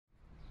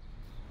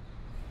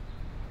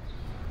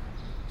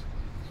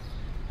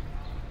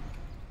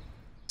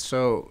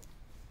So,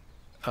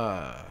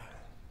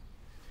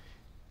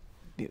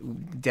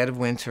 dead of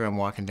winter, I'm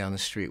walking down the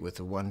street with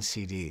the one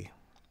CD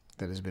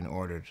that has been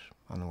ordered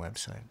on the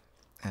website.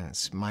 And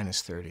it's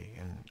 -30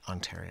 in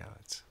Ontario.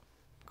 It's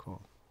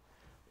cool.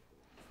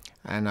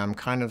 And I'm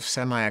kind of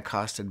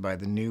semi-accosted by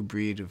the new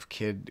breed of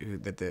kid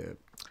that the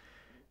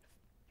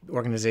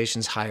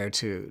organizations hire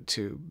to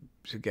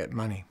get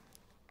money.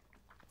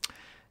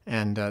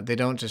 And they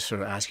don't just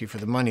sort of ask you for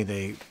the money.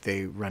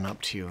 They run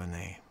up to you and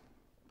they,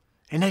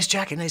 hey, nice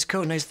jacket, nice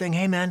coat, nice thing.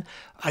 Hey, man,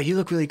 you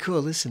look really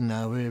cool. Listen,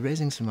 we're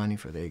raising some money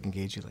for they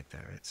engage you like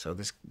that, right? So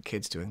this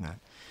kid's doing that.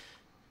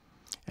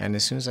 And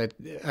as soon as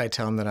I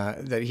tell him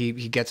that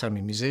he gets on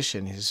me,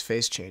 musician, his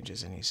face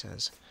changes and he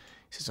says,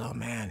 oh,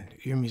 man,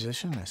 you're a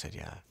musician? I said,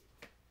 yeah.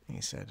 And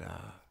he said,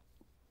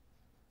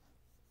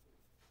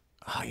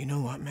 you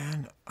know what,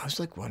 man? I was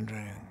like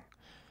wondering,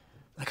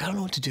 like, I don't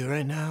know what to do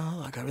right now.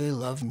 Like, I really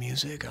love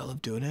music. I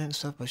love doing it and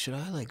stuff, but should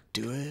I, like,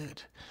 do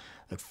it,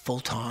 like, full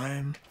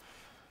time?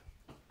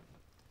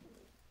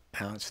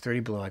 Now, it's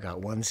 30 below. I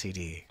got one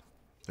CD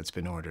that's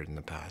been ordered in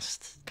the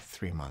past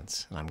 3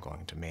 months, and I'm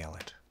going to mail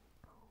it.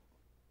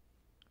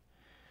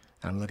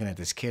 And I'm looking at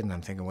this kid, and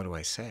I'm thinking, what do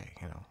I say,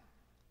 you know?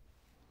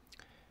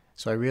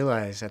 So I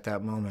realized at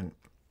that moment,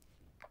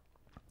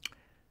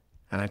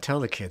 and I tell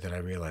the kid that I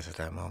realized at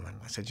that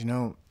moment, I said, you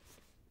know,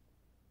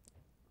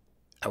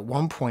 at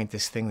one point,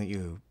 this thing that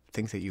you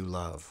think that you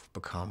love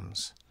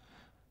becomes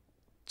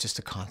just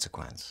a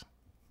consequence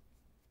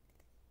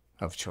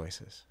of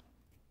choices.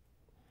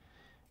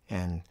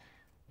 And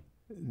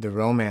the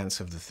romance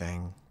of the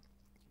thing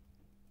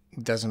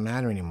doesn't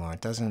matter anymore.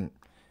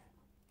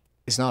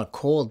 It's not a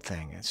cold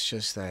thing. It's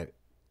just that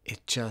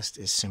it just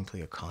is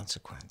simply a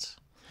consequence.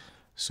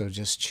 So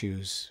just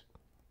choose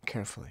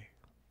carefully.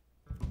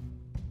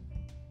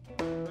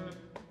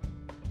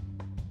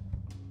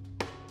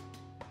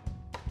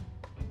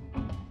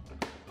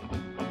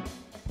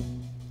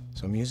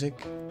 So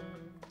music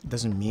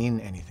doesn't mean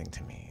anything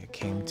to me. It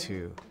came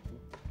to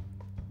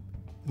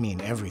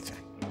mean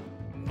everything.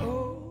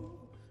 Oh,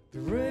 the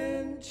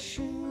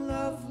wrenching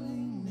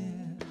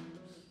loveliness.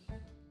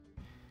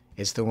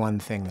 It's the one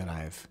thing that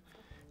I've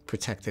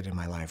protected in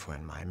my life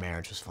when my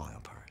marriage was falling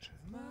apart.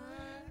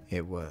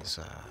 It was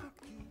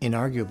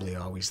inarguably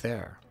always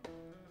there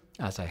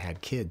as I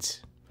had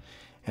kids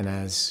and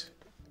as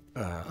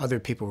other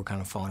people were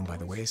kind of falling by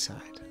the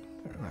wayside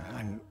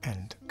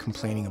and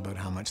complaining about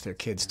how much their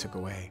kids took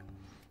away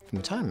from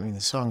the time. I mean,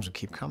 the songs would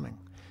keep coming.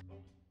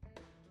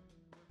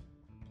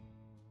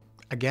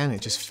 Again,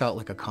 it just felt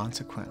like a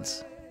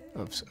consequence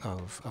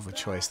of a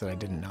choice that I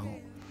didn't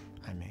know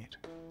I made.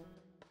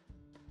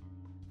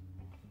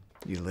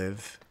 You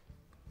live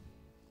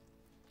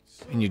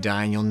and you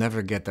die, and you'll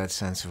never get that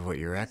sense of what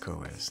your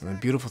echo is. And the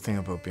beautiful thing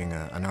about being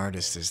an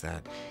artist is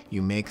that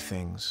you make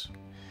things,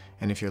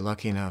 and if you're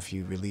lucky enough,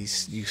 you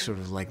sort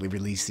of likely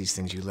release these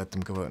things, you let them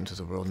go out into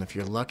the world, and if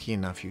you're lucky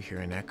enough, you hear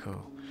an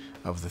echo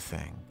of the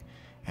thing,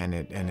 and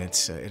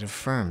it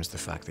affirms the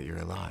fact that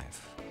you're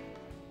alive.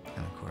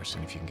 And of course,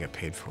 and if you can get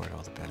paid for it,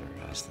 all the better,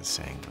 as the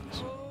saying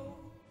goes.